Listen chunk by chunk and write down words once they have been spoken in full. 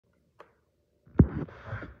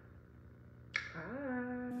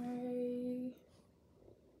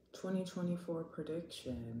2024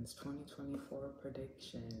 predictions, 2024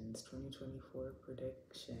 predictions, 2024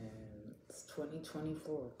 predictions,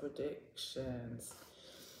 2024 predictions.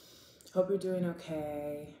 Hope you're doing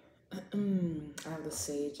okay. I have the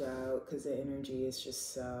sage out because the energy is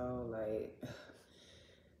just so like,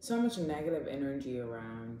 so much negative energy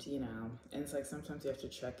around, you know. And it's like sometimes you have to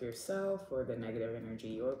check yourself for the negative energy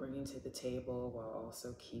you're bringing to the table while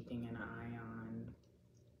also keeping an eye on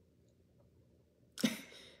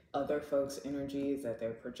other folks' energies that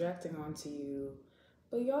they're projecting onto you.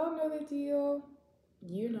 But y'all know the deal.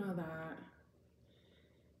 You know that.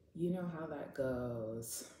 You know how that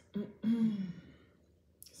goes. So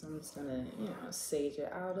I'm just gonna, you know, sage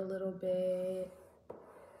it out a little bit.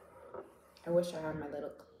 I wish I had my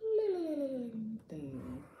little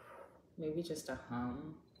thing. Maybe just a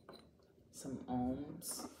hum. Some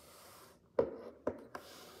ohms.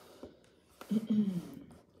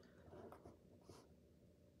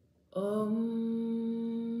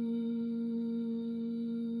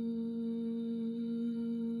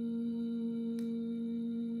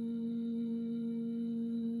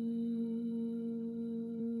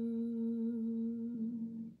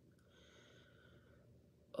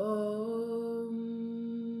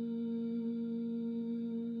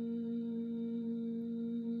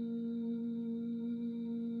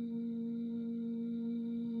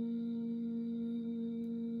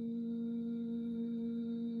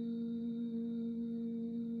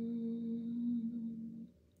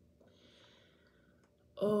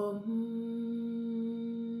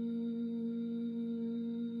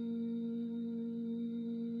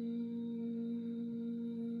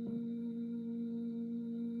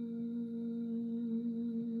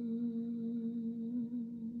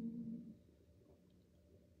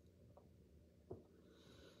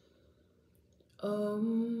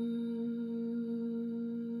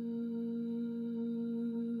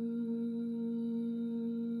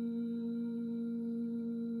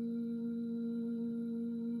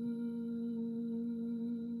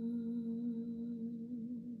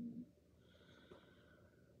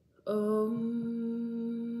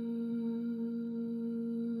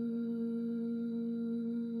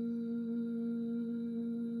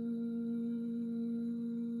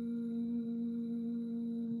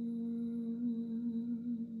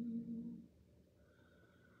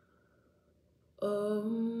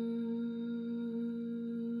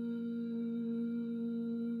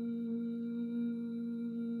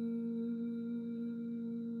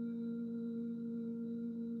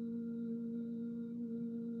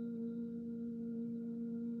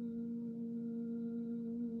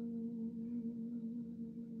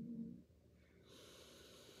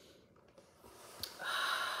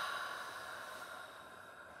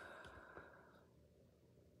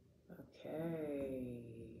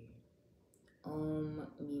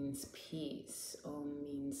 Means peace. Om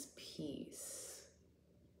means peace.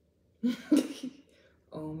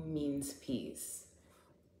 Om means peace.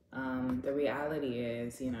 The reality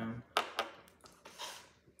is, you know,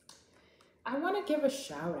 I want to give a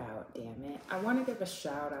shout out, damn it. I want to give a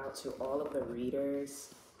shout out to all of the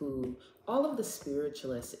readers all of the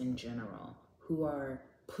spiritualists in general, who are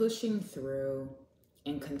pushing through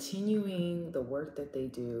and continuing the work that they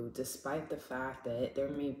do, despite the fact that there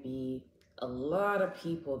may be a lot of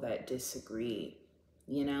people that disagree.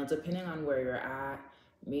 You know, depending on where you're at,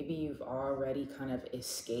 maybe you've already kind of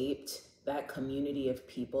escaped that community of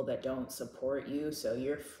people that don't support you, so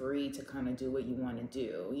you're free to kind of do what you want to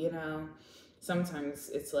do, you know? Sometimes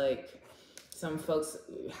it's like some folks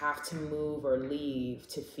have to move or leave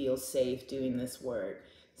to feel safe doing this work.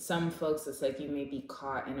 Some folks, it's like you may be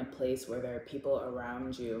caught in a place where there are people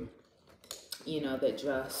around you, you know, that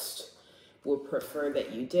just would prefer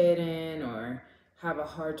that you didn't, or have a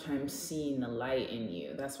hard time seeing the light in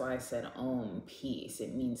you. That's why I said Om, peace.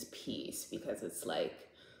 It means peace, because it's like,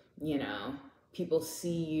 you know, people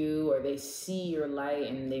see you, or they see your light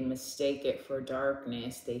and they mistake it for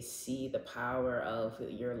darkness. They see the power of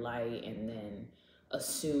your light and then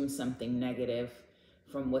assume something negative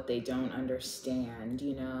from what they don't understand,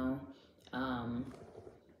 you know.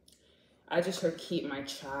 I just heard keep my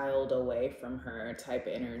child away from her type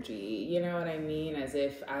energy. You know what I mean? As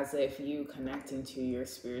if you connecting to your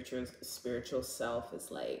spiritual self is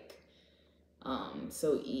like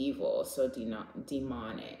so evil, so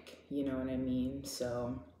demonic. You know what I mean?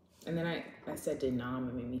 So, and then I said denom,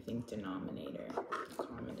 it made me think denominator,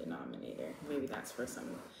 common denominator. Maybe that's for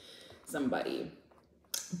somebody.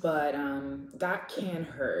 But that can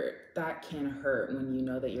hurt. That can hurt when you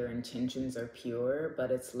know that your intentions are pure, but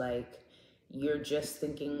it's like you're just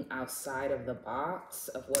thinking outside of the box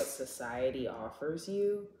of what society offers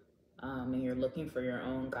you. and you're looking for your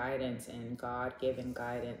own guidance and God-given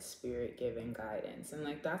guidance, spirit-given guidance, and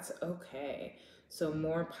like that's okay. So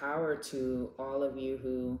more power to all of you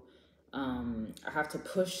who have to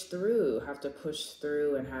push through,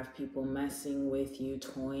 and have people messing with you,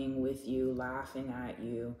 toying with you, laughing at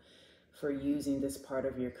you for using this part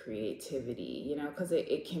of your creativity, you know, because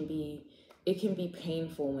it can be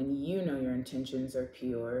painful when you know your intentions are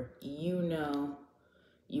pure, you know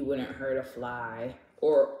you wouldn't hurt a fly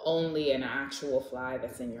or only an actual fly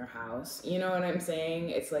that's in your house. You know what I'm saying?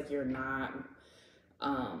 It's like you're not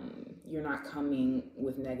coming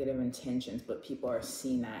with negative intentions, but people are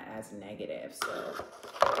seeing that as negative. So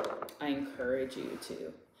I encourage you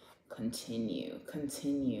to continue,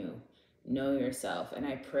 know yourself. And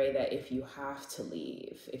I pray that if you have to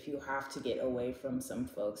leave, if you have to get away from some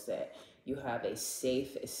folks, that you have a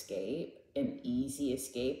safe escape, an easy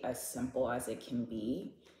escape, as simple as it can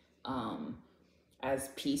be, as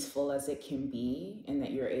peaceful as it can be, and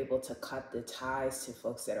that you're able to cut the ties to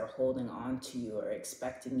folks that are holding on to you or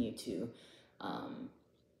expecting you to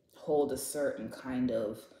hold a certain kind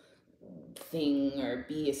of thing or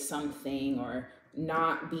be something or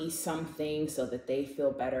not be something so that they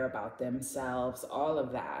feel better about themselves, all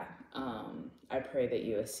of that. I pray that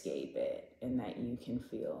you escape it and that you can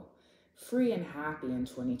feel free and happy in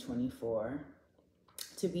 2024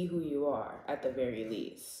 to be who you are at the very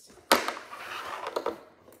least.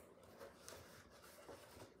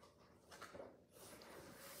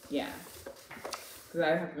 Yeah, because I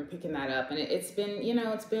have been picking that up, and it's been, you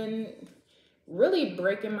know, it's been really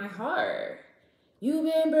breaking my heart. You've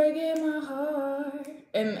been breaking my heart.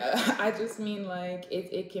 And I just mean, like,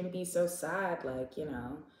 it can be so sad, like, you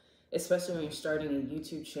know, especially when you're starting a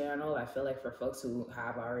YouTube channel. I feel like for folks who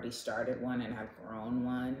have already started one and have grown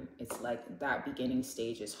one, it's like that beginning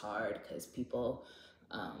stage is hard because people,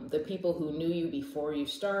 the people who knew you before you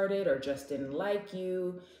started or just didn't like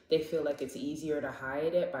you, they feel like it's easier to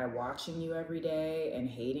hide it by watching you every day and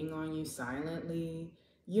hating on you silently.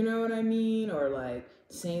 You know what I mean? Or like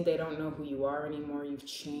saying they don't know who you are anymore, you've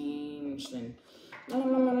changed, and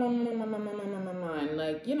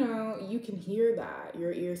like, you know, you can hear that.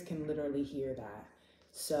 Your ears can literally hear that.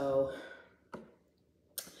 So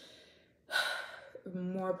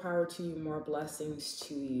more power to you, more blessings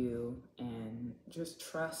to you, and just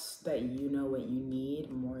trust that you know what you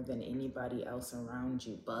need more than anybody else around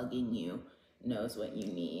you bugging you knows what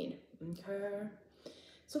you need. Okay?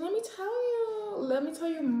 So let me tell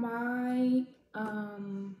you my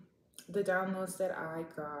the downloads that I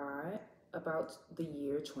got about the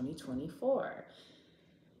year 2024.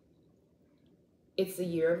 It's the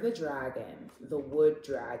year of the dragon, the wood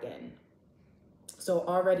dragon. So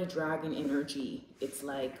already dragon energy, it's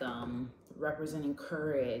like representing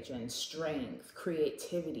courage and strength,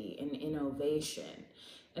 creativity, and innovation.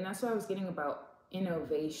 And that's what I was getting about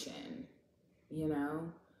innovation, you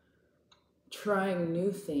know? Trying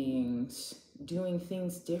new things, doing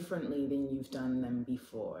things differently than you've done them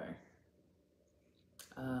before.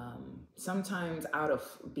 Sometimes out of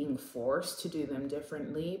being forced to do them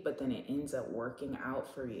differently, but then it ends up working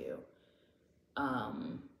out for you.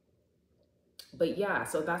 But yeah,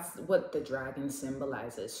 so that's what the dragon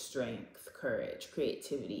symbolizes: strength, courage,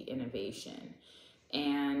 creativity, innovation.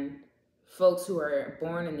 And folks who are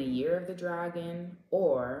born in the year of the dragon,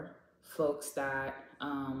 or folks that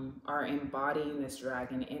are embodying this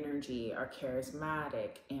dragon energy, are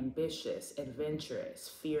charismatic, ambitious, adventurous,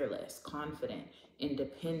 fearless, confident,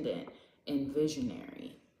 independent, and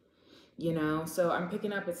visionary. You know, so I'm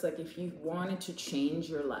picking up, it's like if you wanted to change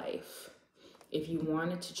your life,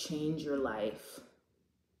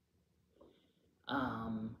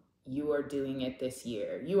 you are doing it this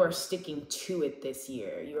year. You are sticking to it this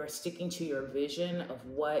year. You are sticking to your vision of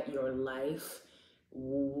what your life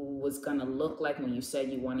was gonna look like when you said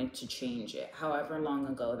you wanted to change it, however long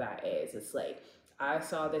ago that is. It's like, I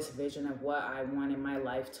saw this vision of what I wanted my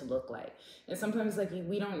life to look like. And sometimes, like,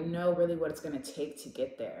 we don't know really what it's gonna take to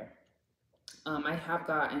get there. I have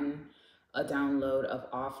gotten a download of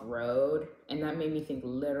off-road, and that made me think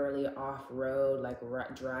literally off-road, like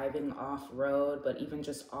driving off-road, but even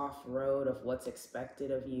just off-road of what's expected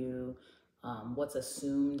of you, what's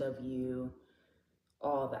assumed of you,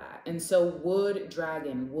 all that. And so wood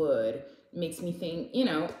dragon, wood, makes me think, you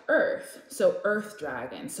know, earth. So earth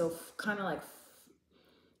dragon. So kind of like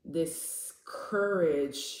this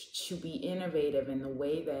courage to be innovative in the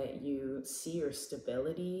way that you see your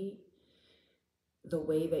stability, the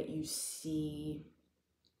way that you see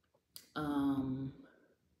how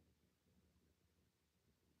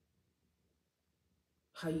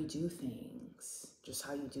you do things, just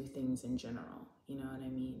how you do things in general, you know what I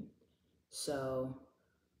mean? So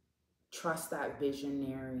trust that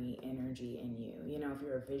visionary energy in you. You know, if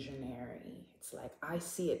you're a visionary, it's like, I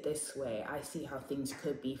see it this way. I see how things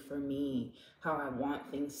could be for me, how I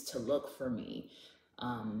want things to look for me.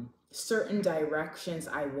 Certain directions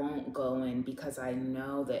I won't go in because I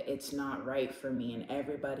know that it's not right for me, and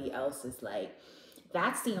everybody else is like,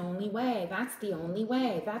 that's the only way, that's the only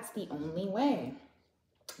way, that's the only way.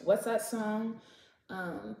 What's that song?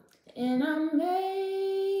 And I made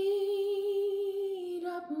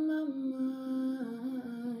up my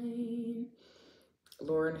mind,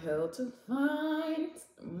 Lauryn Hill, to find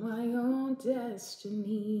my own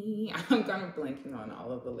destiny. I'm kind of blanking on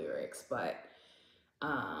all of the lyrics, but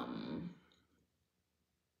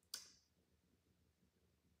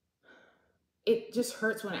it just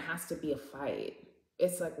hurts when it has to be a fight.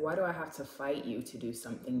 It's like, why do I have to fight you to do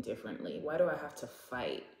something differently? Why do I have to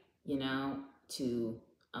fight, you know, to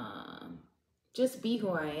just be who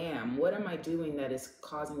I am? What am I doing that is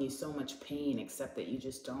causing you so much pain, except that you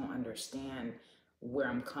just don't understand where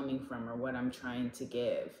I'm coming from or what I'm trying to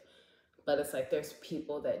give? But it's like, there's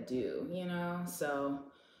people that do, you know? So,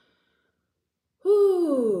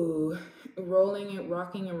 whoo, rocking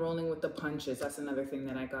and rolling with the punches. That's another thing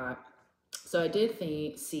that I got. So I did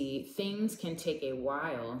see things can take a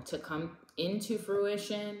while to come into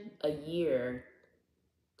fruition, a year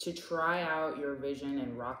to try out your vision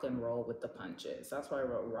and rock and roll with the punches. That's why I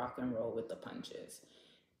wrote rock and roll with the punches.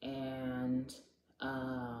 And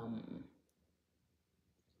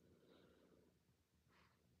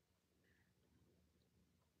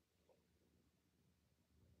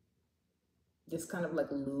this kind of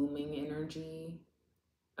like looming energy.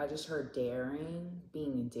 I just heard daring,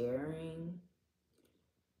 being daring.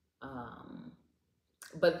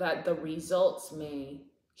 But that the results may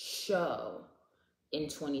show in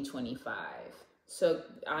 2025. So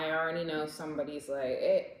I already know somebody's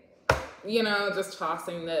like, you know, just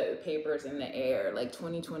tossing the papers in the air, like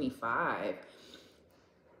 2025.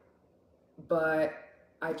 But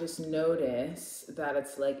I just notice that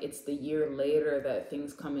it's like, it's the year later that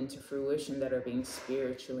things come into fruition that are being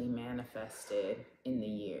spiritually manifested in the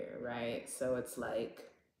year, right? So it's like,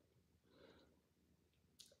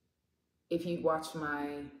 if you watch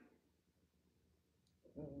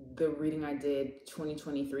the reading I did,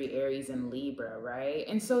 2023 Aries and Libra, right?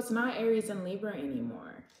 And so it's not Aries and Libra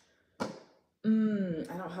anymore. I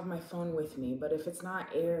don't have my phone with me, but if it's not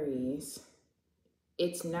Aries,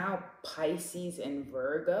 it's now Pisces and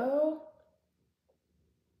Virgo.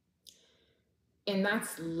 And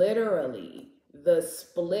that's literally the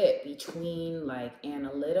split between like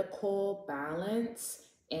analytical balance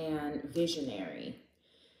and visionary.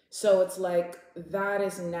 So it's like, that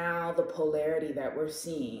is now the polarity that we're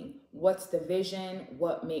seeing. What's the vision?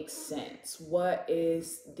 What makes sense? What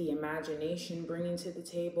is the imagination bringing to the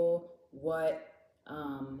table?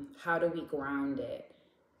 How do we ground it?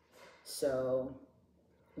 So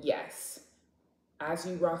yes, as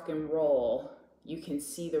you rock and roll, you can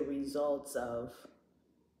see the results of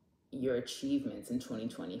your achievements in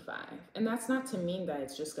 2025. And that's not to mean that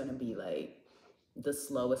it's just going to be like the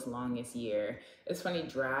slowest, longest year. It's funny,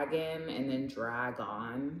 dragon and then drag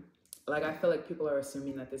on. Like, I feel like people are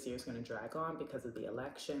assuming that this year is going to drag on because of the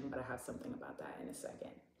election, but I have something about that in a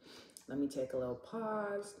second. Let me take a little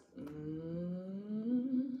pause.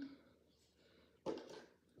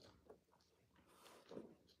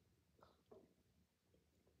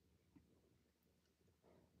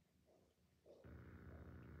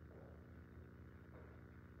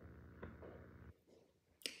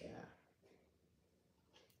 Yeah.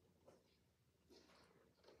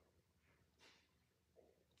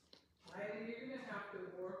 You're going to have to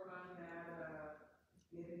work on that,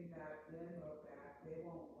 getting that demo back. They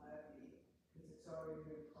won't let me because it's already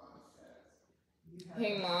been processed.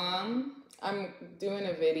 Hey, Mom, I'm doing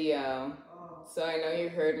a video. Oh. So I know you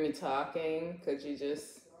heard me talking. Could you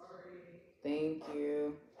just... Sorry. Thank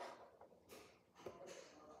you.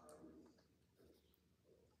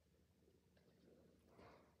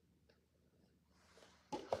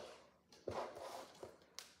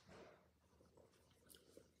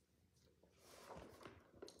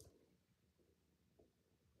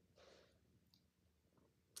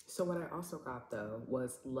 So what I also got though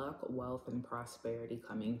was luck, wealth, and prosperity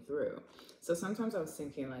coming through. So sometimes I was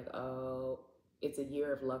thinking like, oh, it's a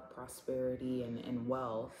year of luck, prosperity, and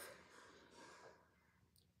wealth,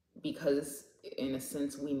 because in a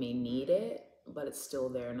sense we may need it, but it's still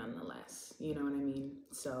there nonetheless. You know what I mean?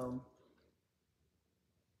 So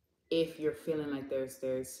if you're feeling like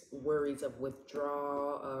there's worries of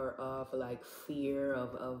withdrawal or of like fear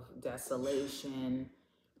of desolation,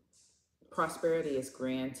 prosperity is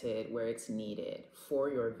granted where it's needed for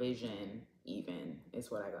your vision, even, is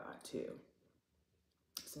what I got too.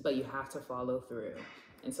 So, but you have to follow through.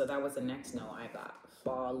 And so that was the next no I got.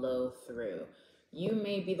 Follow through. You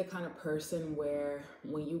may be the kind of person where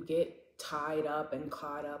when you get tied up and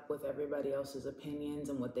caught up with everybody else's opinions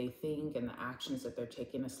and what they think and the actions that they're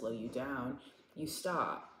taking to slow you down, you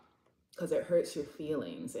stop because it hurts your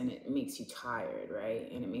feelings and it makes you tired,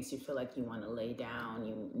 right? And it makes you feel like you want to lay down,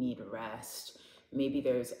 you need rest. Maybe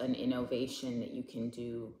there's an innovation that you can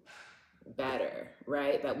do better,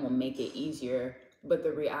 right? That will make it easier. But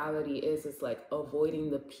the reality is, it's like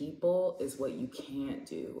avoiding the people is what you can't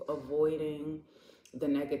do. Avoiding the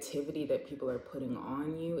negativity that people are putting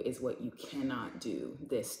on you is what you cannot do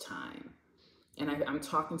this time. And I'm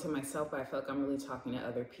talking to myself, but I feel like I'm really talking to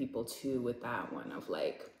other people too with that one of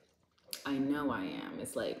like, I know I am.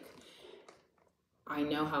 It's like, I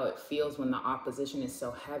know how it feels when the opposition is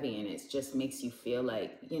so heavy and it just makes you feel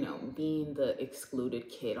like, you know, being the excluded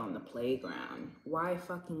kid on the playground. Why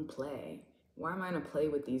fucking play? Why am I gonna play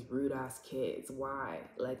with these rude ass kids? Why?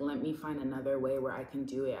 Like, let me find another way where I can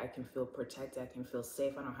do it. I can feel protected. I can feel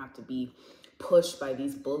safe. I don't have to be pushed by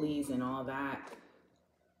these bullies and all that.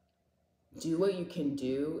 Do what you can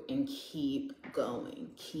do and keep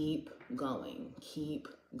going, keep going, keep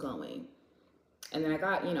going. And then I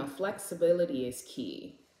got, you know, flexibility is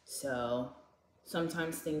key. So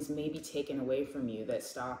sometimes things may be taken away from you that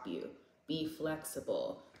stop you. Be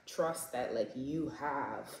flexible. Trust that like you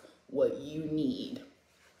have what you need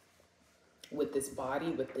with this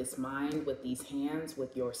body, with this mind, with these hands,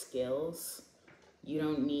 with your skills. You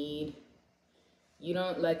don't need, you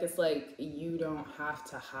don't like, it's like you don't have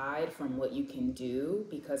to hide from what you can do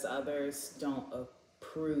because others don't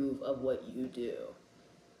approve of what you do,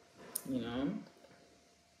 you know?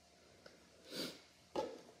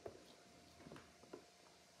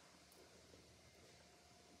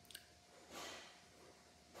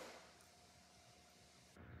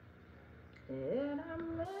 And I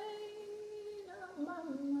made up my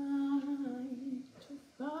mind to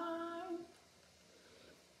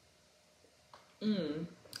find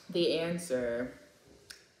the answer.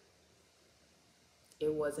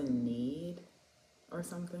 It was a need or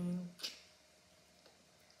something.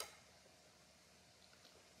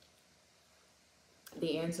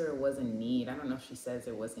 The answer was a need. I don't know if she says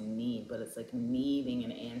it was a need, but it's like needing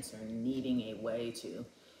an answer, needing a way to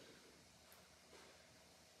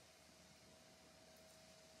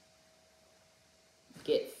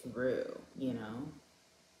get through, you know?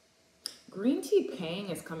 Green tea pang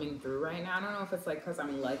is coming through right now. I don't know if it's like because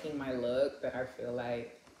I'm liking my look that I feel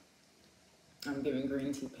like I'm giving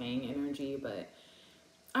green tea pang energy, but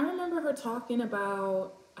I remember her talking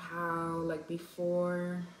about how like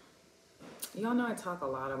before, y'all know I talk a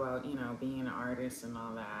lot about, you know, being an artist and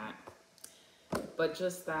all that, but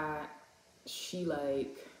just that she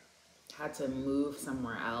like had to move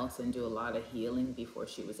somewhere else and do a lot of healing before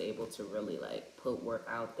she was able to really like put work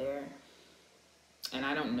out there. And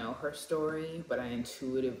I don't know her story, but I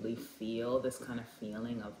intuitively feel this kind of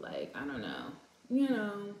feeling of like, I don't know, you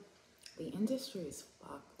know, the industry is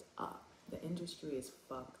fucked up. The industry is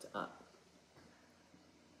fucked up.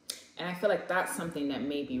 And I feel like that's something that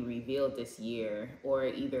may be revealed this year or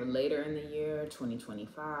either later in the year,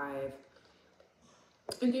 2025.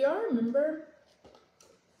 And do y'all remember?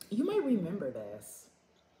 You might remember this.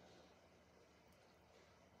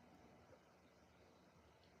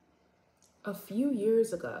 A few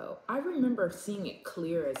years ago, I remember seeing it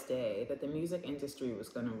clear as day that the music industry was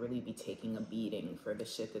going to really be taking a beating for the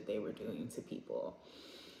shit that they were doing to people.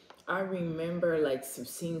 I remember like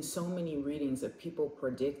seeing so many readings of people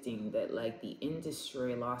predicting that like the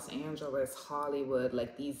industry, Los Angeles, Hollywood,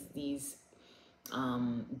 like these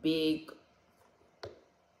big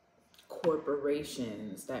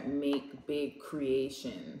corporations that make big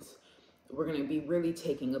creations, we're going to be really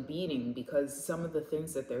taking a beating because some of the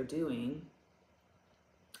things that they're doing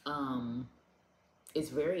is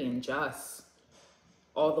very unjust,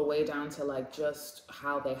 all the way down to like just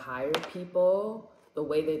how they hire people, the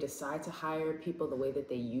way they decide to hire people, the way that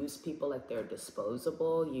they use people like they're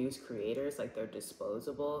disposable, use creators like they're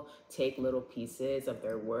disposable, take little pieces of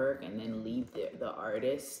their work and then leave the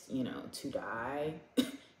artist, you know, to die.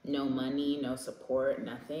 No money, no support,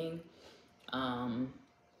 nothing. And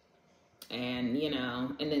you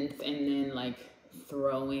know, and then like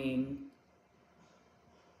throwing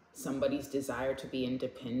somebody's desire to be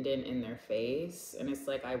independent in their face. And it's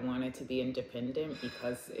like, I wanted to be independent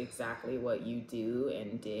because exactly what you do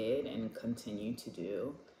and did and continue to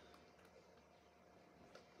do.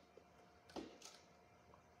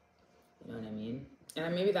 You know what I mean?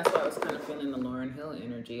 And maybe that's why I was kind of feeling the Lauryn Hill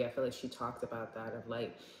energy. I feel like she talked about that, of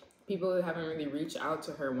like people who haven't really reached out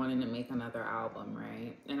to her wanting to make another album,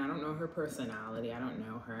 right? And I don't know her personality. I don't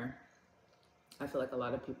know her. I feel like a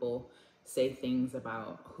lot of people say things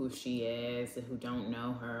about who she is and who don't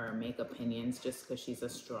know her, or make opinions just because she's a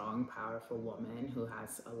strong, powerful woman who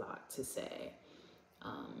has a lot to say.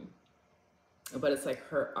 But it's like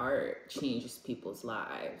her art changes people's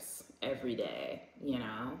lives every day, you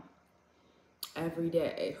know? Every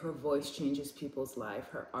day, her voice changes people's life.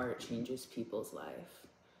 Her art changes people's life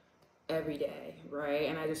every day, right?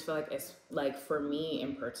 And I just feel like it's like, for me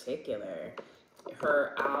in particular,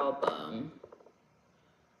 her album,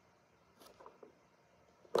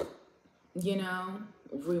 you know,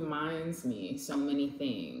 reminds me so many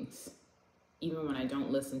things, even when I don't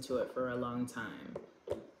listen to it for a long time.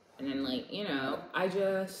 And then, like, you know, I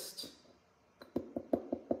just,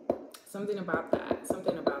 something about that.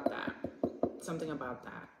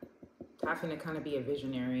 Having to kind of be a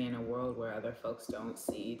visionary in a world where other folks don't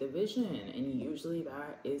see the vision. And usually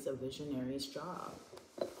that is a visionary's job.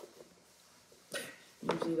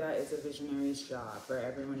 Usually that is a visionary's job, for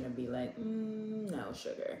everyone to be like, no,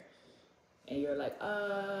 sugar. And you're like,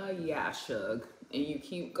 yeah, shug. And you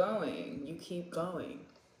keep going. You keep going.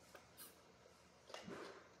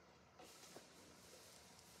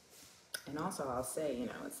 And also I'll say, you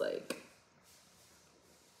know, it's like,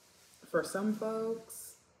 for some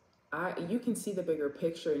folks, you can see the bigger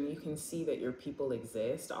picture, and you can see that your people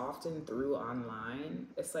exist often through online.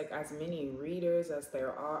 It's like, as many readers as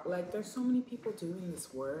there are, like, there's so many people doing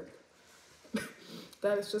this work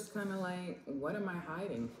that it's just kind of like, what am I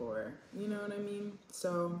hiding for? You know what I mean?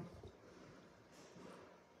 So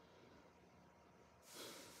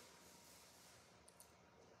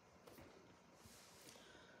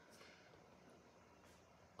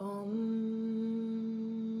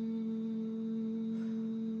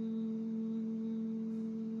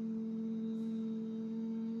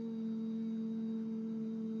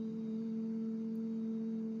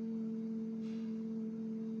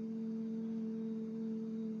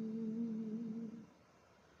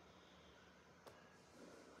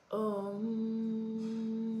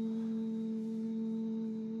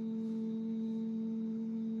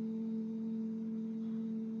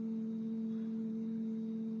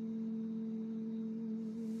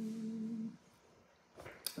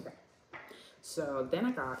So then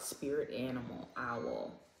I got spirit animal,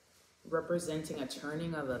 owl, representing a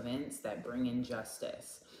turning of events that bring in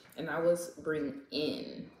justice. And that was bring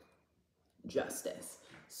in justice.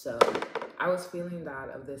 So I was feeling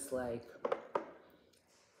that, of this, like,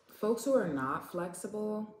 folks who are not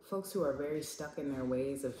flexible, folks who are very stuck in their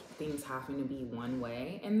ways of things having to be one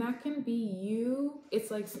way. And that can be you. It's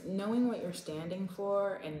like knowing what you're standing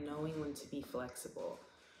for and knowing when to be flexible.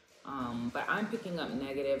 But I'm picking up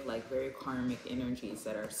negative, like, very karmic energies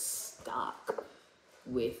that are stuck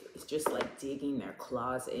with just like digging their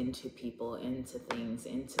claws into people, into things,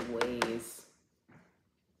 into ways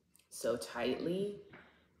so tightly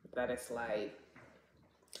that it's like,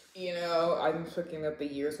 you know, I'm picking up the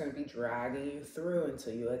year's going to be dragging you through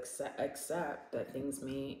until you accept that things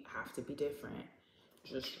may have to be different.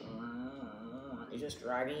 Just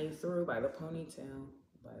dragging you through by the ponytail,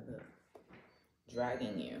 by the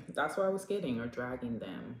dragging you. That's what I was getting, or dragging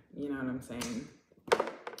them. You know what I'm saying?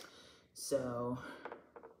 So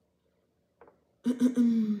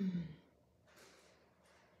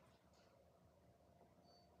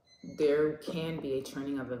there can be a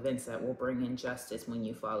turning of events that will bring in justice when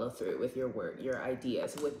you follow through with your word, your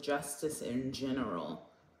ideas, with justice in general.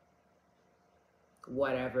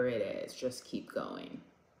 Whatever it is, just keep going.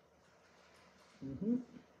 And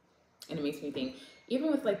it makes me think, even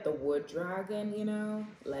with like the wood dragon, you know,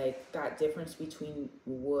 like that difference between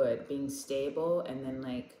wood being stable and then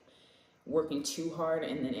like working too hard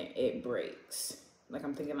and then it breaks. Like,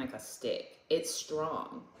 I'm thinking like a stick. It's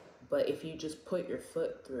strong, but if you just put your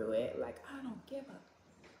foot through it, like, I don't give up,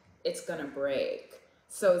 it's gonna break.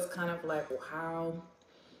 So it's kind of like,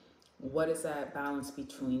 what is that balance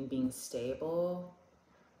between being stable,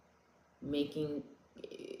 making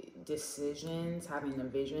decisions, having a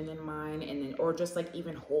vision in mind, and then, or just like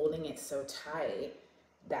even holding it so tight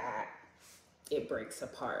that it breaks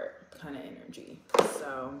apart kind of energy.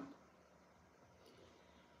 So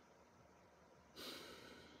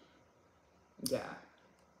yeah,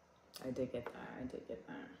 I did get that. I did get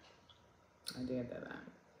that.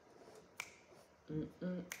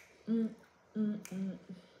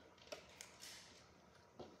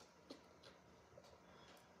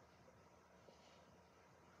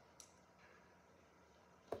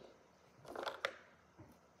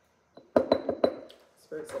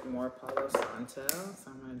 Spirit said more Palo Santo,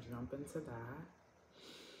 so I'm going to jump into that.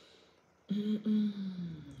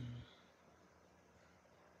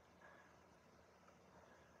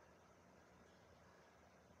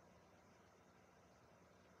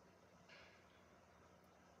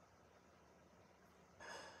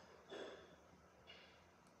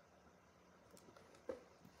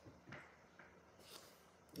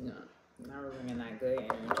 No, now we're bringing that good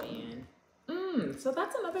energy in. So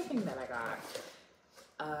that's another thing that I got.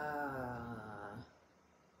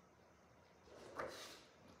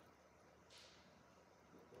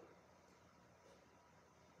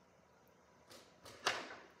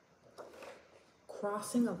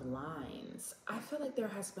 Crossing of lines. I feel like there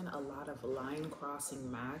has been a lot of line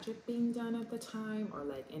crossing magic being done at the time, or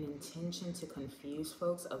like an intention to confuse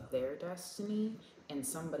folks of their destiny and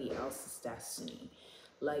somebody else's destiny.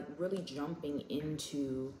 Like really jumping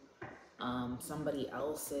into somebody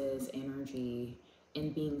else's energy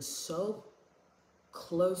and being so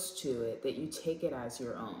close to it that you take it as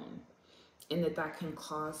your own, and that can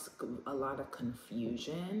cause a lot of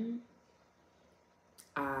confusion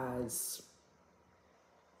as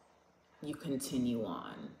you continue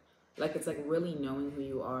on. Like, it's like really knowing who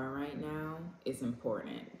you are right now is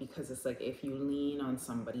important, because it's like if you lean on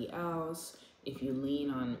somebody else, if you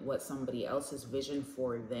lean on what somebody else's vision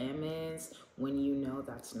for them is, when you know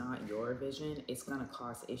that's not your vision, it's gonna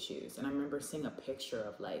cause issues. And I remember seeing a picture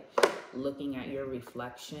of like looking at your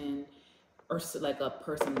reflection, or like a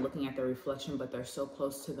person looking at their reflection, but they're so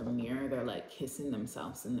close to the mirror, they're like kissing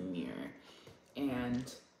themselves in the mirror.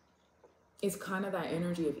 And it's kind of that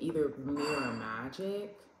energy of either mirror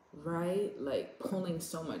magic, right? Like pulling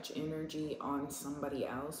so much energy on somebody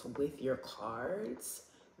else with your cards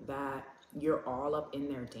that you're all up in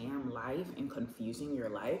their damn life and confusing your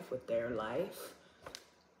life with their life.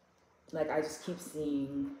 Like, I just keep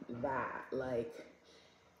seeing that, like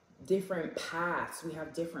different paths. We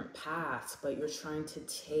have different paths, but you're trying to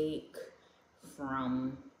take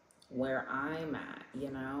from where I'm at, you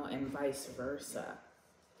know, and vice versa.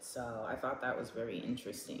 So I thought that was very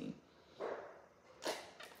interesting.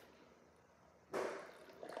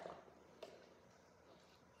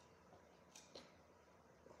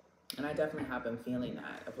 And I definitely have been feeling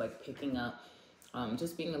that, of like picking up,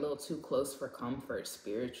 just being a little too close for comfort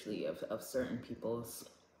spiritually of certain people's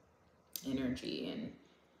energy. And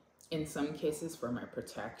in some cases for my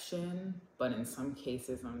protection, but in some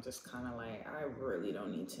cases I'm just kind of like, I really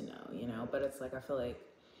don't need to know, you know? But it's like, I feel like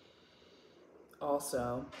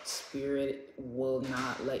also spirit will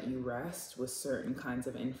not let you rest with certain kinds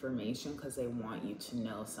of information because they want you to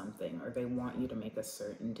know something, or they want you to make a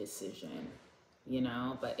certain decision, you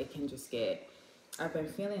know? But it can just get, I've been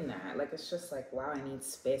feeling that, like, it's just like, wow, I need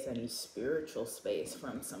space. I need spiritual space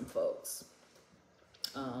from some folks.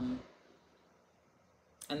 And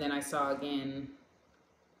then I saw again,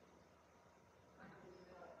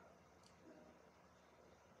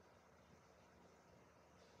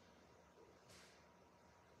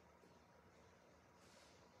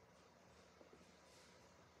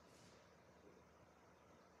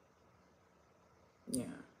 yeah.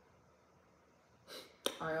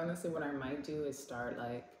 I honestly, what I might do is start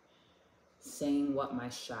like saying what my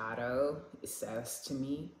shadow says to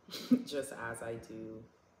me, just as I do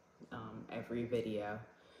every video.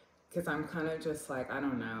 Because I'm kind of just like, I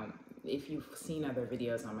don't know, if you've seen other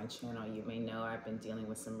videos on my channel, you may know I've been dealing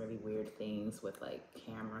with some really weird things with like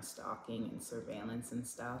camera stalking and surveillance and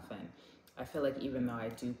stuff. And I feel like even though I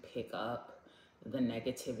do pick up the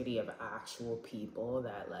negativity of actual people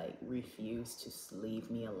that like refuse to leave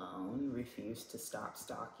me alone, refuse to stop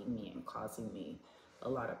stalking me and causing me a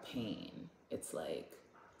lot of pain, it's like,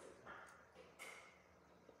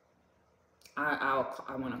 I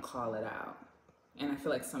want to call it out. And I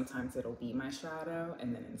feel like sometimes it'll be my shadow,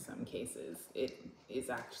 and then in some cases it is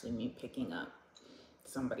actually me picking up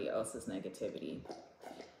somebody else's negativity.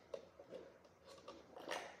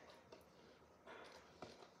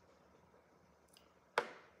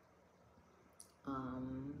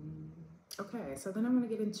 Okay, so then I'm going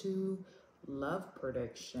to get into love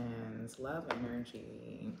predictions, love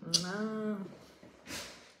energy.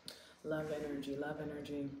 Love energy, love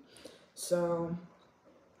energy. So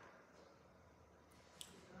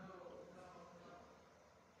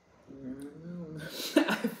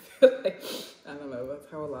I feel like, I don't know, that's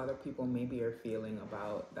how a lot of people maybe are feeling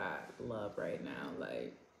about that love right now.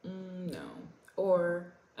 Like, no.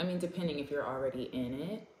 Or, I mean, depending, if you're already in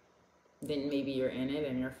it, then maybe you're in it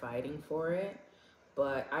and you're fighting for it.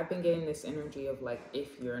 But I've been getting this energy of like,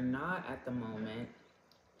 if you're not at the moment,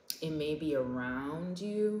 it may be around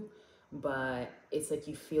you, but it's like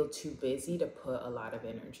you feel too busy to put a lot of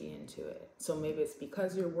energy into it. So maybe it's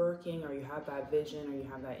because you're working, or you have that vision, or you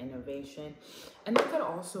have that innovation. And that could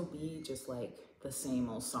also be just like the same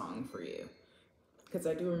old song for you. Because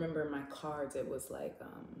I do remember in my cards, it was like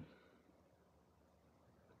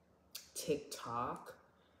TikTok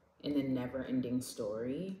and the never ending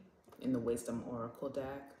story in the Wisdom Oracle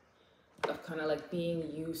deck, of kind of like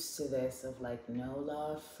being used to this, of like no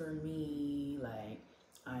love for me, like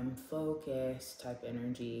I'm focused type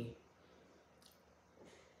energy.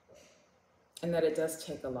 And that it does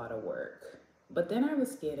take a lot of work. But then I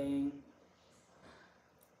was getting,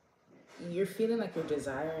 you're feeling like you're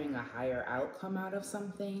desiring a higher outcome out of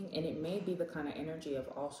something. And it may be the kind of energy of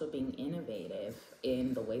also being innovative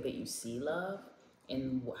in the way that you see love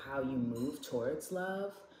and how you move towards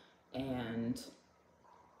love, and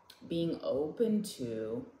being open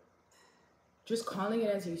to just calling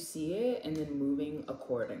it as you see it and then moving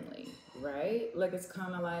accordingly, right? Like it's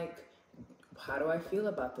kind of like, how do I feel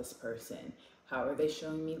about this person? How are they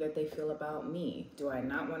showing me that they feel about me? Do I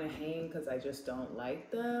not want to hang because I just don't like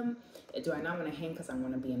them? Do I not want to hang because I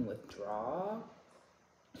want to be in withdrawal?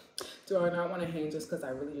 Do I not want to hang just because I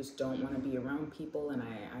really just don't want to be around people and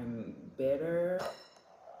I'm bitter?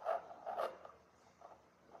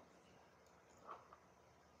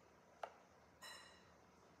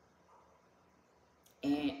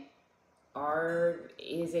 And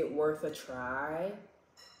is it worth a try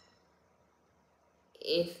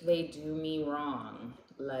if they do me wrong?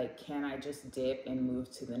 Like, can I just dip and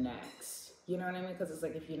move to the next? You know what I mean? Because it's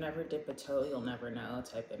like, if you never dip a toe, you'll never know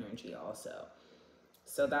type energy also.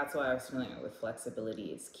 So that's why I was feeling like with flexibility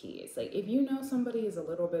is key. It's like, if you know somebody is a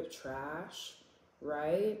little bit trash,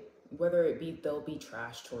 right? Whether it be they'll be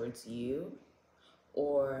trash towards you,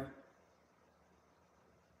 or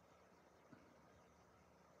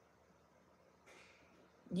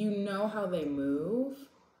you know how they move,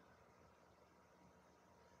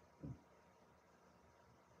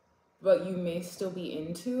 but you may still be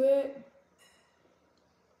into it.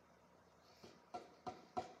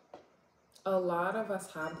 A lot of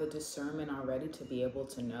us have the discernment already to be able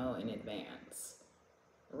to know in advance,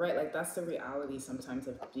 right? Like that's the reality sometimes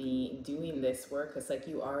of doing this work. It's like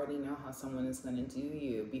you already know how someone is going to do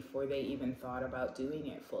you before they even thought about doing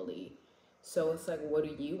it fully. So it's like, what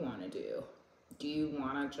do you want to do? Do you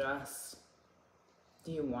want to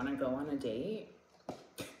go on a date?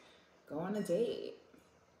 Go on a date.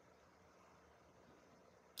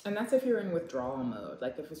 And that's if you're in withdrawal mode.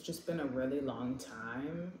 Like if it's just been a really long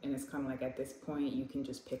time and it's kind of like at this point you can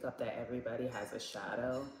just pick up that everybody has a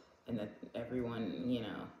shadow and that everyone, you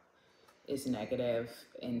know, is negative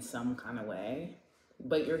in some kind of way,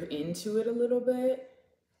 but you're into it a little bit.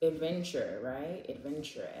 Adventure, right?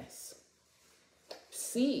 Adventurous.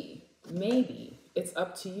 See, maybe it's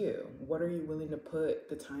up to you. What are you willing to put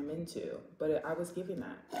the time into? But I was giving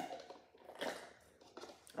that.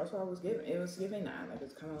 That's what I was giving. It was giving that. Like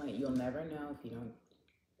it's kind of like, you'll never know if you don't.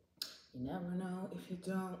 You never know if you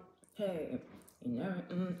don't. Hey, you never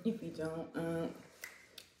if you don't.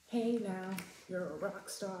 Hey now, you're a rock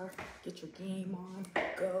star. Get your game on.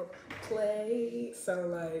 Go play. So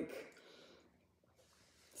like,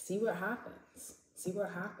 see what happens. See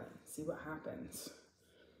what happens. See what happens.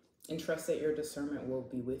 And trust that your discernment will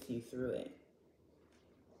be with you through it.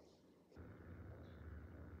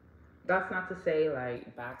 That's not to say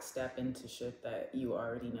like backstep into shit that you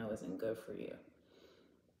already know isn't good for you.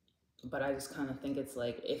 But I just kind of think it's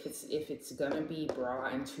like, if it's gonna be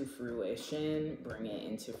brought into fruition, bring it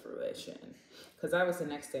into fruition. Because that was the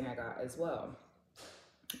next thing I got as well.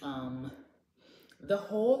 The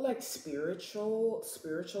whole like spiritual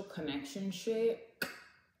connection shit.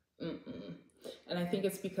 And I think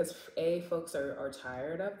it's because folks are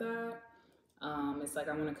tired of that. It's like,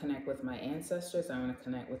 I want to connect with my ancestors. I want to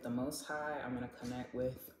connect with the Most High. I want to connect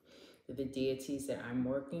with the deities that I'm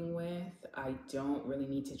working with. I don't really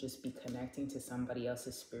need to just be connecting to somebody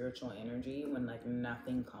else's spiritual energy when like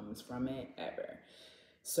nothing comes from it ever.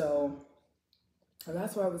 So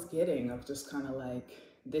that's what I was getting, of just kind of like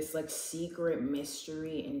this like secret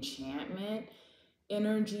mystery enchantment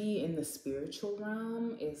energy in the spiritual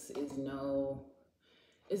realm is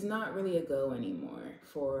not really a go anymore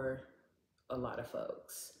for a lot of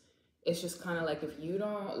folks. It's just kind of like,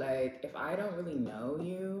 if I don't really know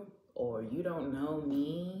you, or you don't know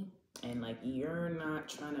me, and like you're not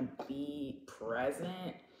trying to be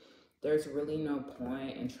present, there's really no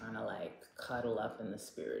point in trying to like cuddle up in the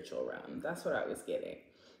spiritual realm. That's what I was getting.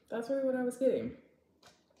 That's really what I was getting.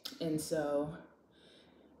 And so,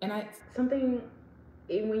 when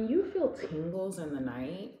you feel tingles in the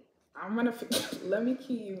night, let me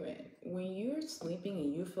key you in. when you're sleeping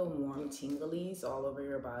and you feel warm tinglies all over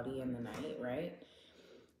your body in the night, right?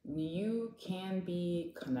 You can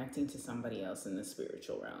be connecting to somebody else in the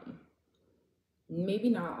spiritual realm. Maybe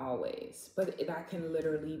not always, but that can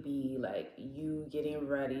literally be like you getting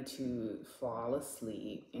ready to fall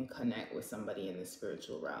asleep and connect with somebody in the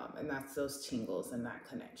spiritual realm. And that's those tingles and that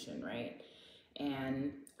connection, right?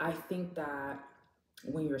 And I think that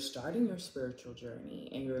when you're starting your spiritual journey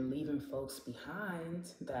and you're leaving folks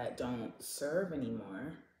behind that don't serve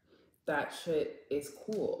anymore, that shit is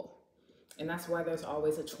cool. And that's why there's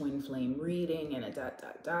always a twin flame reading and a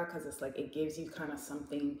because it's like it gives you kind of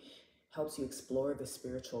something, helps you explore the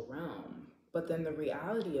spiritual realm. But then the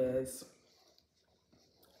reality is,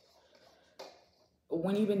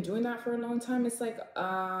 when you've been doing that for a long time, it's like,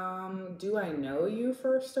 do I know you,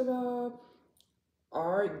 first of all?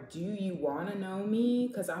 Or do you want to know me?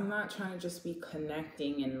 Because I'm not trying to just be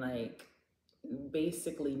connecting and like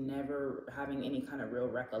basically never having any kind of real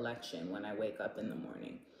recollection when I wake up in the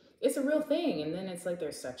morning. It's a real thing. And then it's like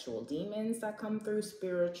there's sexual demons that come through,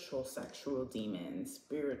 spiritual sexual demons.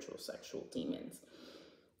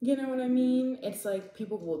 You know what I mean? It's like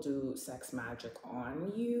people will do sex magic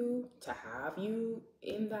on you to have you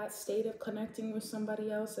in that state of connecting with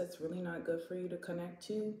somebody else that's really not good for you to connect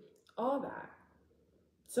to. All that.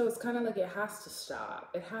 So it's kind of like it has to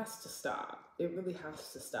stop. It has to stop. It really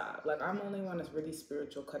has to stop. Like, I'm only want to really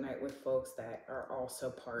spiritual connect with folks that are also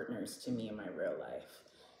partners to me in my real life.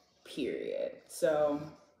 Period. So,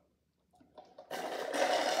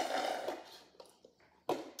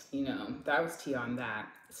 you know, that was tea on that.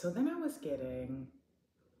 So then I was getting,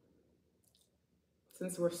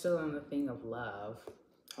 since we're still on the thing of love,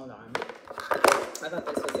 hold on. I thought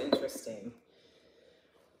this was interesting.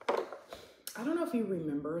 I don't know if you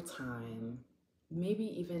remember a time, maybe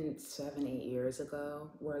even 7-8 years ago,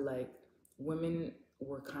 where like women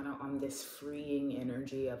were kind of on this freeing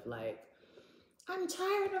energy of like, I'm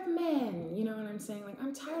tired of men. You know what I'm saying? Like,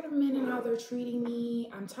 I'm tired of men and how they're treating me.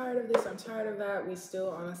 I'm tired of this. I'm tired of that. We still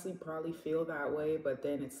honestly probably feel that way. But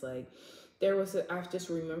then it's like, I just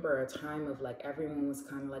remember a time of like, everyone was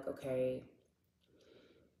kind of like, okay,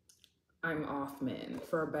 I'm off men,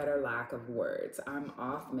 for a better lack of words. I'm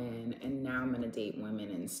off men and now I'm gonna date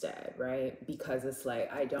women instead, right? Because it's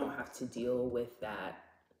like I don't have to deal with that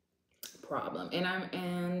problem.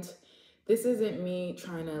 And this isn't me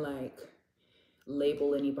trying to like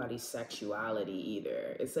label anybody's sexuality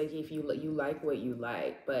either. It's like if you like what you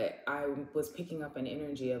like, but I was picking up an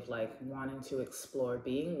energy of like wanting to explore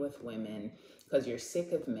being with women because you're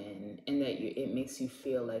sick of men, and that it makes you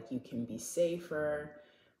feel like you can be safer.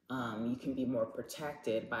 You can be more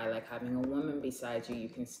protected by like having a woman beside you. You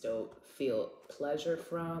can still feel pleasure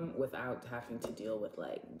from without having to deal with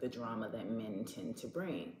like the drama that men tend to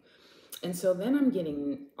bring. And so then I'm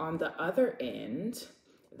getting on the other end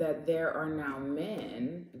that there are now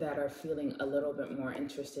men that are feeling a little bit more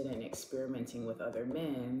interested in experimenting with other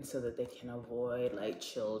men so that they can avoid like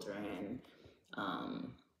children,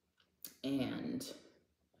 and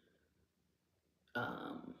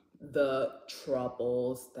the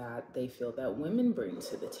troubles that they feel that women bring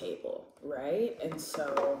to the table, right? And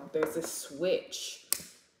so there's a switch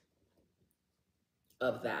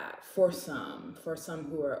of that for some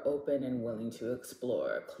who are open and willing to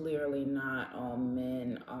explore. Clearly not all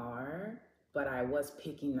men are, but I was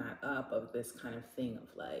picking that up of this kind of thing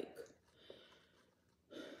of like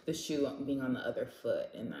the shoe being on the other foot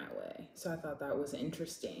in that way. So I thought that was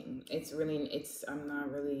interesting. I'm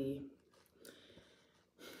not really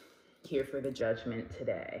here for the judgment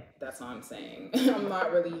today. That's all I'm saying. I'm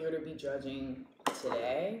not really here to be judging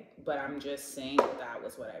today, but I'm just saying that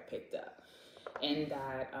was what I picked up. And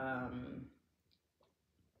that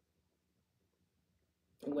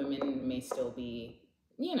women may still be,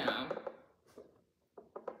 you know,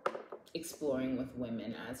 exploring with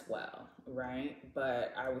women as well, right?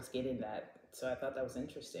 But I was getting that, so I thought that was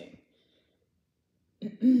interesting.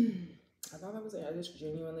 I just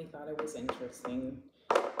genuinely thought it was interesting.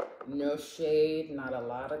 No shade, not a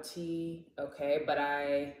lot of tea, okay? But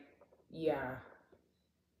yeah.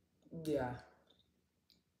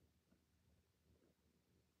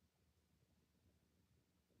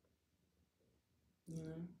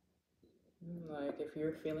 You know, like if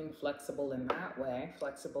you're feeling flexible in that way,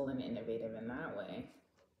 flexible and innovative in that way,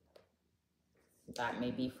 that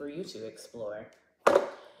may be for you to explore.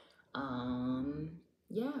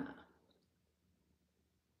 Yeah.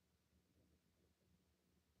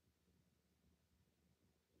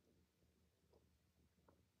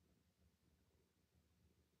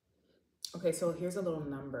 Okay, so here's a little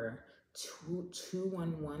number.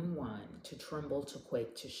 2111, to tremble, to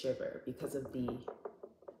quake, to shiver, because of the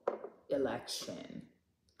election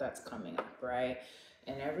that's coming up, right?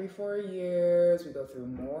 And every 4 years, we go through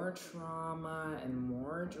more trauma and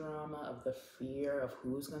more drama of the fear of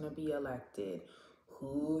who's going to be elected.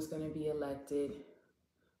 Who's going to be elected?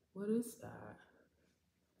 What is that?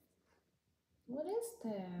 What is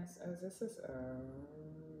this? Oh, this is,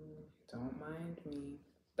 don't mind me.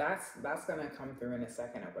 That's going to come through in a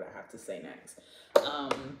second of what I have to say next.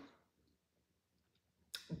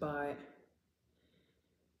 But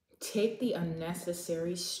take the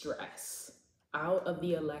unnecessary stress out of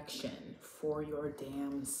the election for your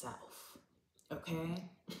damn self, okay?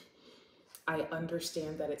 I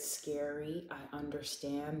understand that it's scary. I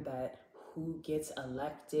understand that who gets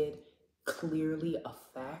elected clearly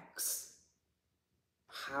affects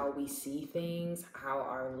how we see things, how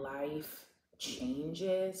our life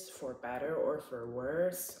changes for better or for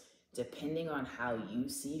worse, depending on how you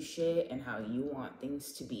see shit and how you want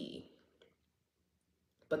things to be.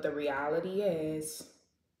 But the reality is,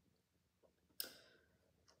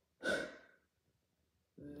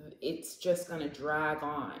 it's just going to drag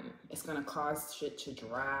on. It's going to cause shit to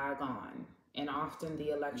drag on. And often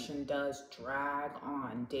the election does drag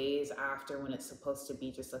on days after, when it's supposed to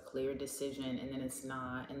be just a clear decision, and then it's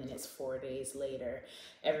not, and then it's 4 days later.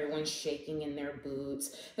 Everyone's shaking in their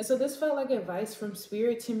boots. And so this felt like advice from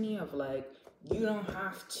spirit to me of like, you don't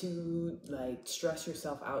have to like stress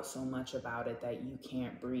yourself out so much about it that you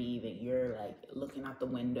can't breathe and you're like looking out the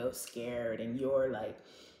window scared, and you're like,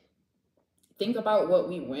 think about what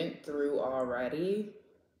we went through already.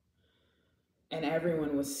 And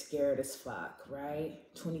everyone was scared as fuck, right?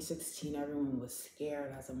 2016, everyone was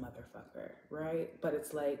scared as a motherfucker, right? But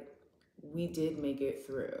it's like, we did make it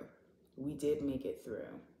through. We did make it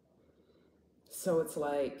through. So it's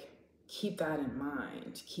like, keep that in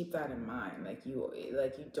mind. Keep that in mind. Like you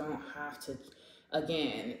don't have to,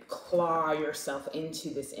 again, claw yourself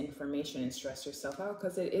into this information and stress yourself out,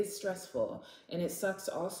 because it is stressful. And it sucks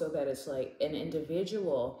also that it's like an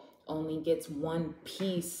individual only gets one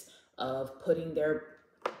piece of putting their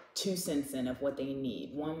 2 cents in of what they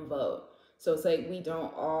need, 1 vote. So it's like we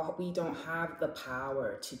don't have the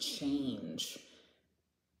power to change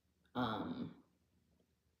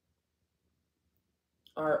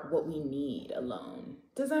what we need alone.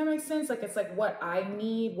 Does that make sense? Like, it's like what I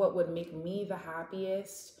need, what would make me the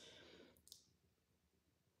happiest,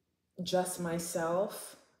 just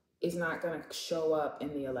myself, is not going to show up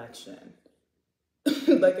in the election.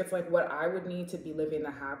 Like, it's like what I would need to be living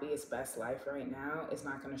the happiest, best life right now is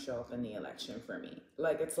not going to show up in the election for me.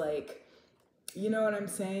 Like, it's like, you know what I'm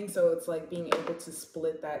saying? So it's like being able to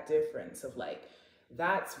split that difference of like,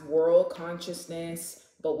 that's world consciousness,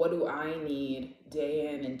 but what do I need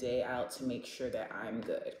day in and day out to make sure that I'm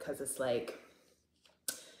good? Because it's like,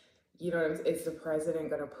 you know, is the president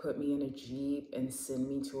going to put me in a Jeep and send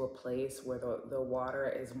me to a place where the water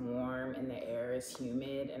is warm and the air is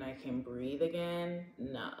humid and I can breathe again?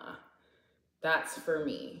 Nah, that's for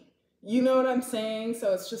me. You know what I'm saying?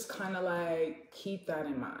 So it's just kind of like, keep that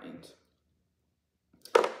in mind.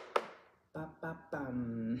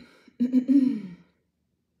 Ba-ba-bum.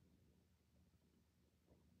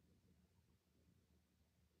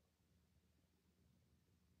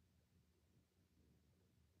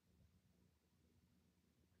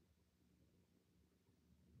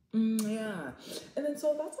 Yeah. And then,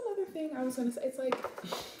 so that's another thing I was going to say. It's like,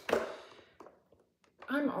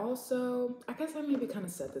 I guess I maybe kind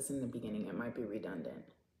of said this in the beginning. It might be redundant.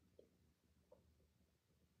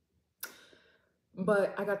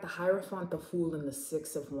 But I got the Hierophant, the Fool, and the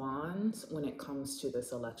 6 of Wands when it comes to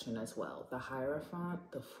this election as well. The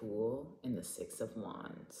Hierophant, the Fool, and the 6 of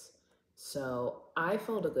Wands. So I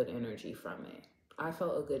felt a good energy from it.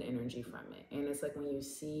 And it's like when you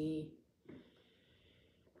see...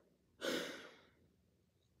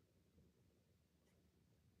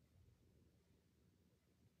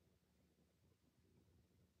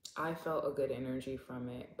 I felt a good energy from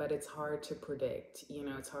it, but it's hard to predict. You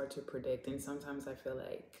know, it's hard to predict. And sometimes I feel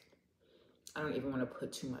like I don't even want to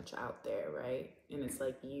put too much out there, right? And it's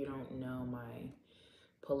like, you don't know my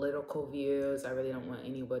political views. I really don't want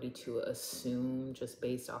anybody to assume just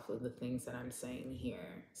based off of the things that I'm saying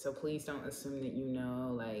here. So please don't assume that you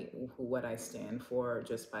know, like, what I stand for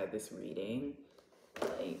just by this reading.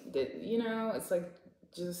 Like, you know, it's like,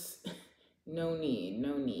 just no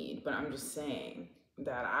need. But I'm just saying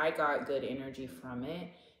that I got good energy from it,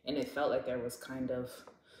 and it felt like there was kind of,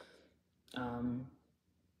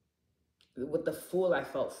 with the Fool, I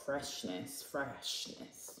felt freshness.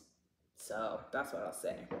 So that's what I'll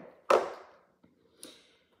say.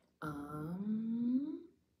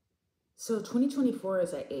 So 2024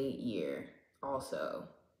 is an 8 year also.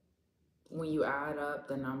 when you add up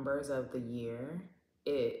the numbers of the year,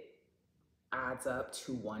 it adds up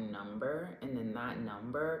to one number, and then that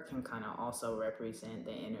number can kind of also represent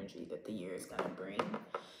the energy that the year is going to bring.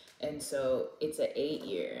 And so it's an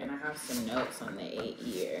 8-year, and I have some notes on the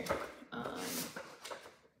 8-year.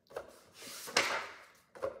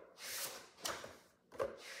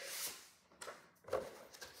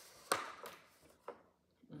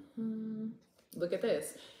 Look at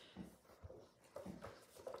this.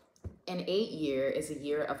 An 8-year is a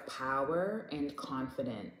year of power and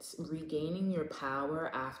confidence, regaining your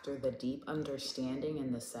power after the deep understanding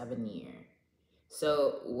in the 7-year.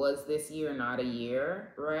 So was this year not a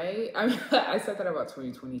year, right? I mean, I said that about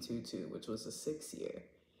 2022 too, which was a 6-year.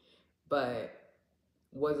 But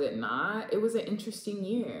was it not? It was an interesting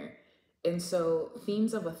year. And so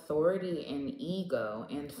themes of authority and ego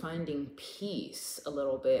and finding peace a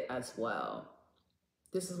little bit as well.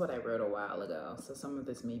 This is what I wrote a while ago, so some of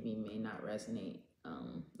this maybe may not resonate.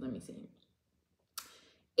 Let me see.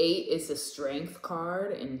 8 is a strength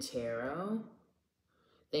card in tarot.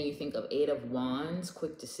 Then you think of 8 of Wands,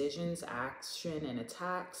 quick decisions, action and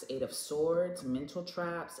attacks. 8 of Swords, mental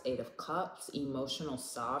traps. 8 of Cups, emotional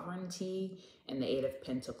sovereignty. And the 8 of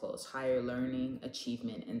Pentacles, higher learning,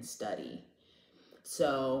 achievement, and study.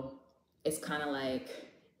 So it's kind of like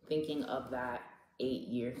thinking of that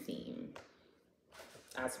 8-year theme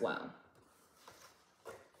as well.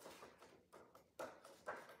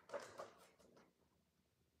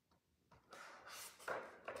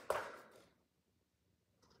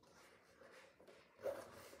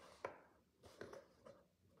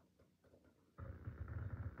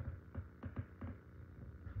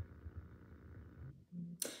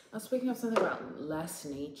 I was speaking of something about less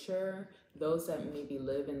nature, those that maybe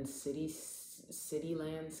live in city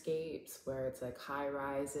landscapes where it's like high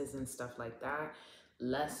rises and stuff like that.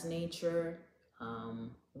 Less nature,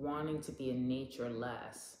 wanting to be in nature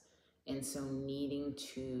less, and so needing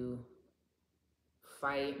to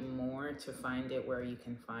fight more to find it where you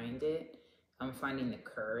can find it. I'm finding the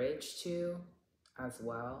courage to as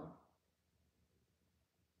well.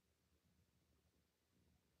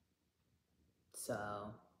 So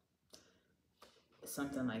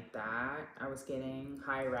something like that. I was getting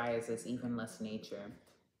high rises, even less nature.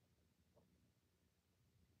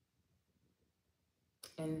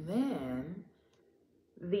 And then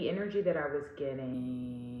the energy that I was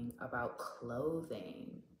getting about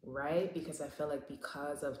clothing, right? Because I feel like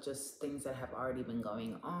because of just things that have already been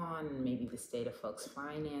going on, maybe the state of folks'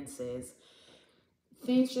 finances,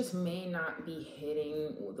 things just may not be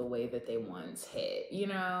hitting the way that they once hit, you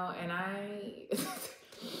know? And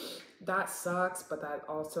that sucks, but that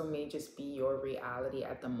also may just be your reality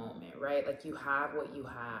at the moment, right? Like you have what you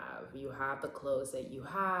have the clothes that you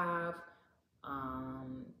have,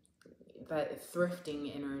 that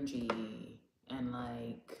thrifting energy, and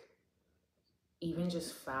like even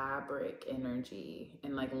just fabric energy,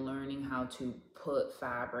 and like learning how to put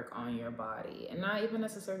fabric on your body, and not even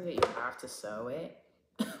necessarily that you have to sew it,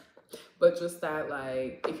 but just that,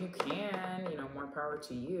 like, if you can, you know, more power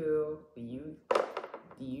to you, you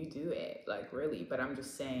do it, like, really. But I'm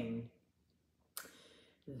just saying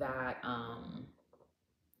that I'm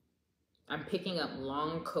picking up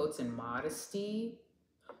long coats and modesty.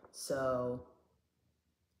 So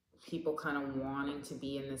people kind of wanting to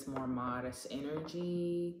be in this more modest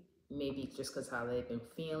energy, maybe just because how they've been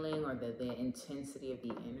feeling, or the intensity of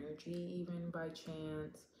the energy even by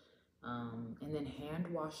chance. And then hand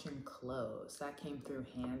washing clothes. That came through,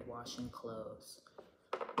 hand washing clothes.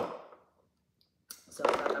 So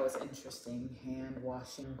I thought that was interesting, hand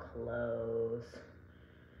washing clothes.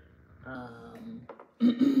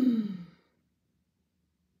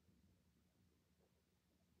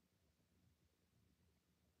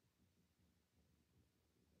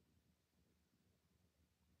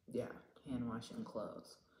 Yeah, hand washing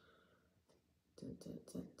clothes. Dun, dun,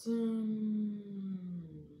 dun, dun.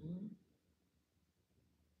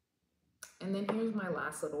 And then here's my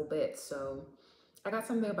last little bit. So I got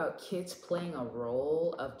something about kids playing a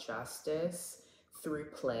role of justice through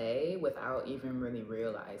play without even really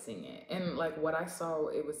realizing it. And like what I saw,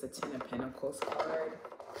 it was the 10 of Pentacles card.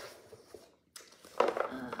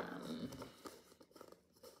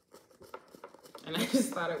 And I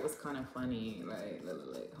just thought it was kind of funny. Like,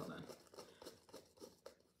 hold on.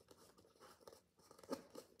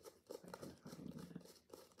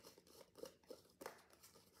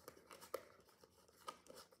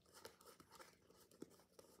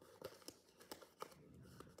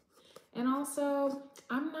 And also,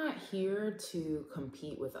 I'm not here to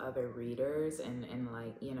compete with other readers and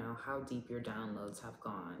like, you know, how deep your downloads have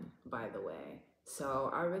gone, by the way.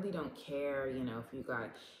 So I really don't care, you know, if you got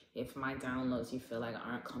if my downloads you feel like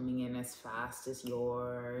aren't coming in as fast as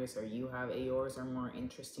yours, or you have yours are more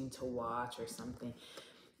interesting to watch or something,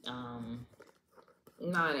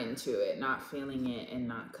 not into it, not feeling it, and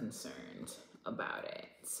not concerned about it.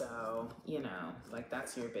 So, you know, like,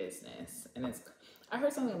 that's your business. And I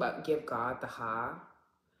heard something about give God the ha.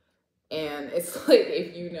 And it's like,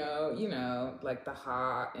 if you know, like the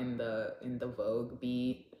ha in the Vogue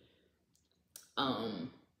beat,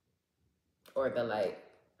 or the like,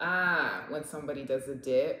 when somebody does a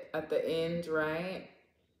dip at the end, right?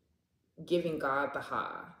 Giving God the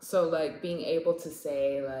ha. So like being able to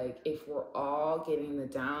say, like, if we're all getting the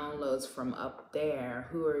downloads from up there,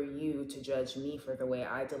 who are you to judge me for the way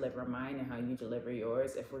I deliver mine and how you deliver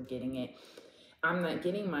yours? If we're getting it, I'm not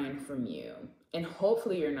getting mine from you. And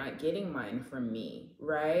hopefully you're not getting mine from me,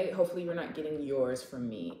 right? Hopefully you're not getting yours from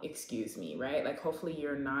me, excuse me, right? Like, hopefully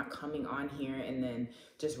you're not coming on here and then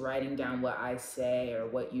just writing down what I say or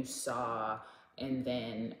what you saw and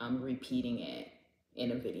then repeating it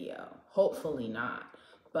in a video. Hopefully not.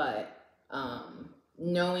 But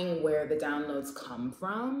knowing where the downloads come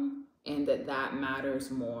from, and that matters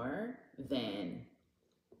more than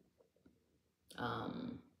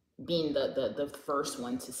being the first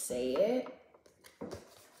one to say it.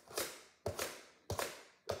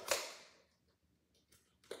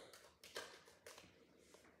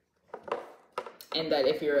 And that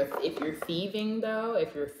if you're thieving, though,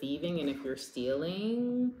 if you're thieving and if you're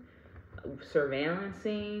stealing,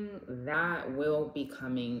 surveillancing, that will be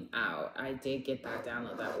coming out. I did get that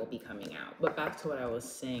download, that will be coming out. But back to what I was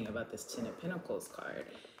saying about this Ten of Pentacles card.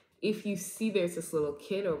 If you see there's this little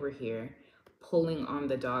kid over here pulling on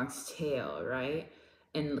the dog's tail, right?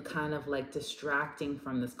 And kind of like distracting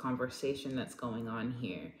from this conversation that's going on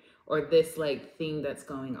here, or this like thing that's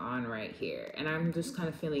going on right here. And I'm just kind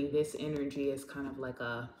of feeling this energy is kind of like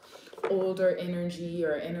a older energy,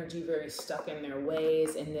 or energy very stuck in their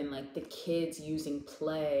ways. And then like the kids using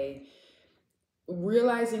play,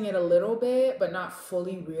 realizing it a little bit, but not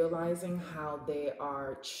fully realizing how they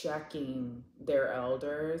are checking their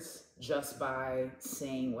elders just by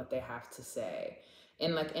saying what they have to say.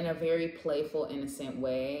 And like in a very playful, innocent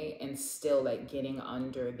way, and still like getting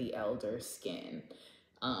under the elder's skin.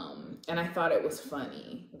 And I thought it was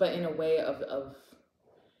funny, but in a way of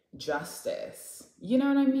justice. You know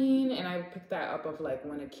what I mean? And I picked that up of like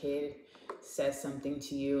when a kid says something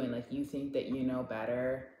to you and like you think that you know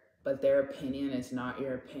better, but their opinion is not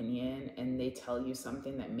your opinion, and they tell you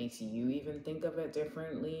something that makes you even think of it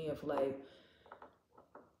differently, of like,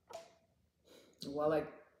 well,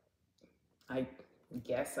 like, I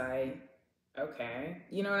guess okay.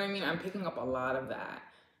 You know what I mean? I'm picking up a lot of that.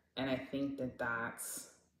 And I think that that's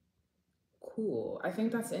cool. I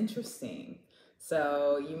think that's interesting.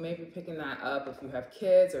 So you may be picking that up if you have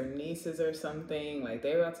kids or nieces or something. Like,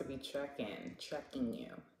 they're about to be checking you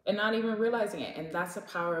and not even realizing it. And that's the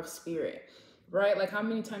power of spirit, right? Like, how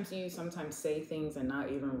many times do you sometimes say things and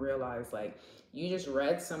not even realize, like, you just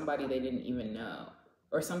read somebody they didn't even know,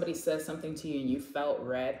 or somebody says something to you and you felt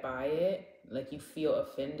read by it, like you feel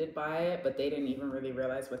offended by it, but they didn't even really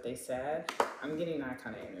realize what they said. I'm getting that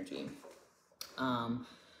kind of energy.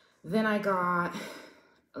 Then I got,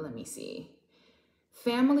 let me see,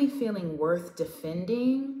 family feeling worth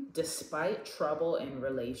defending despite trouble in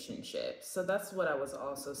relationships. So that's what I was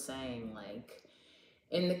also saying. Like,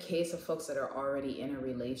 in the case of folks that are already in a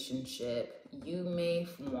relationship, you may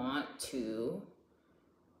want to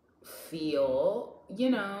feel,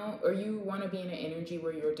 you know, or you want to be in an energy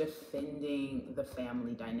where you're defending the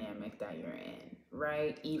family dynamic that you're in,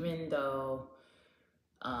 right? Even though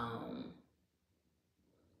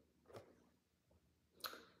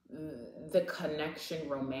the connection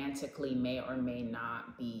romantically may or may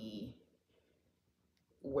not be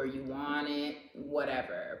where you want it,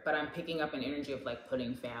 whatever. But I'm picking up an energy of like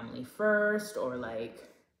putting family first, or like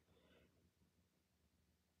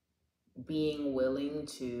being willing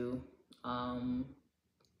to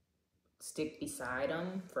stick beside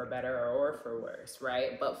them for better or for worse,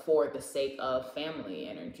 right? But for the sake of family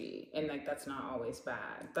energy. And like, that's not always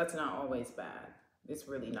bad. That's not always bad. It's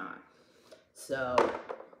really not. So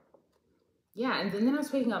yeah, and then I was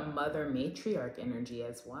picking up mother matriarch energy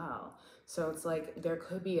as well. So it's like there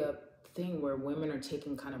could be a thing where women are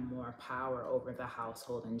taking kind of more power over the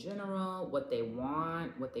household in general, what they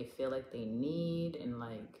want, what they feel like they need, and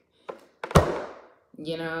like,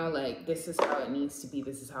 you know, like, this is how it needs to be,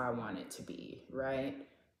 this is how I want it to be, right?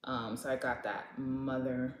 So I got that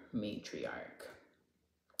mother matriarch.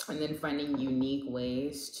 And then finding unique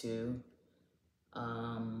ways to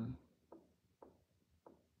find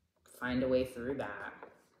a way through that.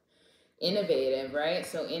 Innovative, right?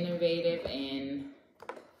 So innovative in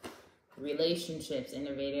relationships,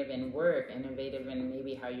 innovative in work, innovative in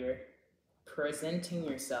maybe how you're presenting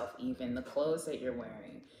yourself, even the clothes that you're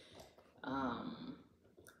wearing.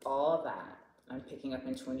 All that I'm picking up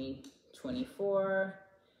in 2024.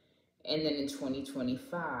 And then in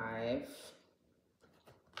 2025,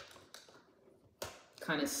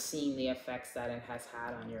 kind of seeing the effects that it has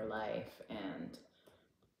had on your life and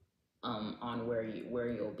on where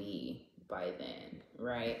you'll be by then,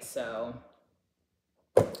 right? So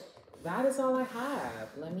that is all I have.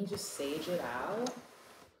 Let me just sage it out,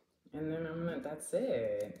 and then that's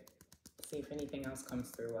it. See if anything else comes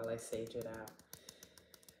through while I sage it out.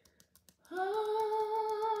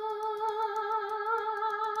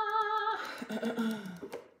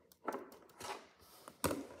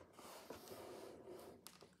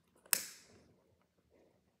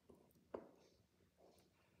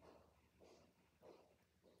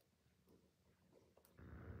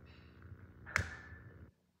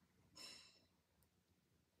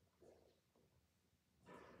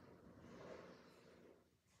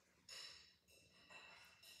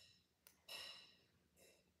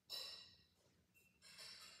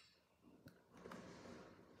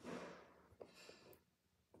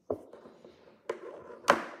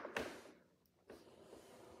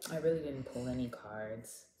 I really didn't pull any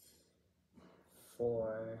cards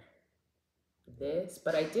for this,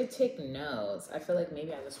 but I did take notes. I feel like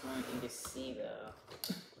maybe I just wanted you to see though.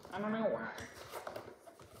 I don't know why,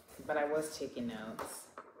 but I was taking notes.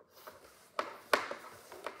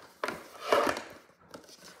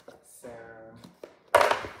 So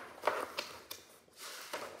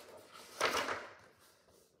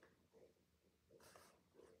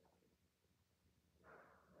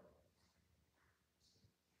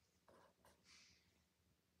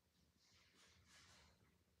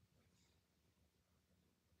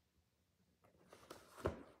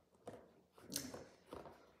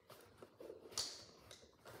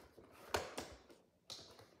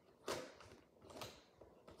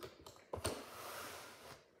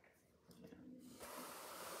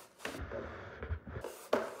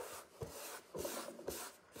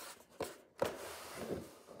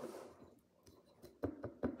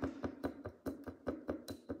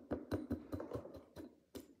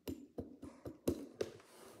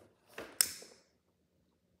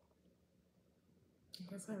I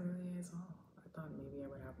guess that really is all. I thought maybe I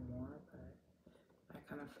would have more, but I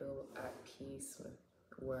kind of feel at peace with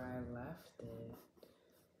where I left it.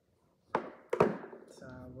 So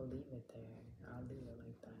I will leave it there. I'll leave it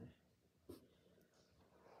like that.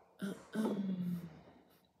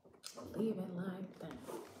 Leave it like that.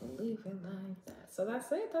 Leave it like that. So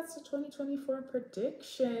that's it. That's the 2024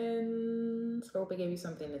 predictions. Hope it gave you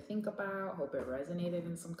something to think about. Hope it resonated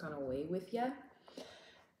in some kind of way with you.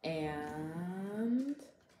 And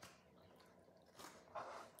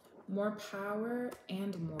more power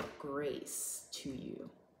and more grace to you,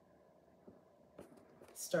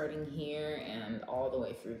 starting here and all the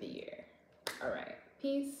way through the year. All right,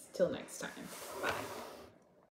 peace till next time. Bye.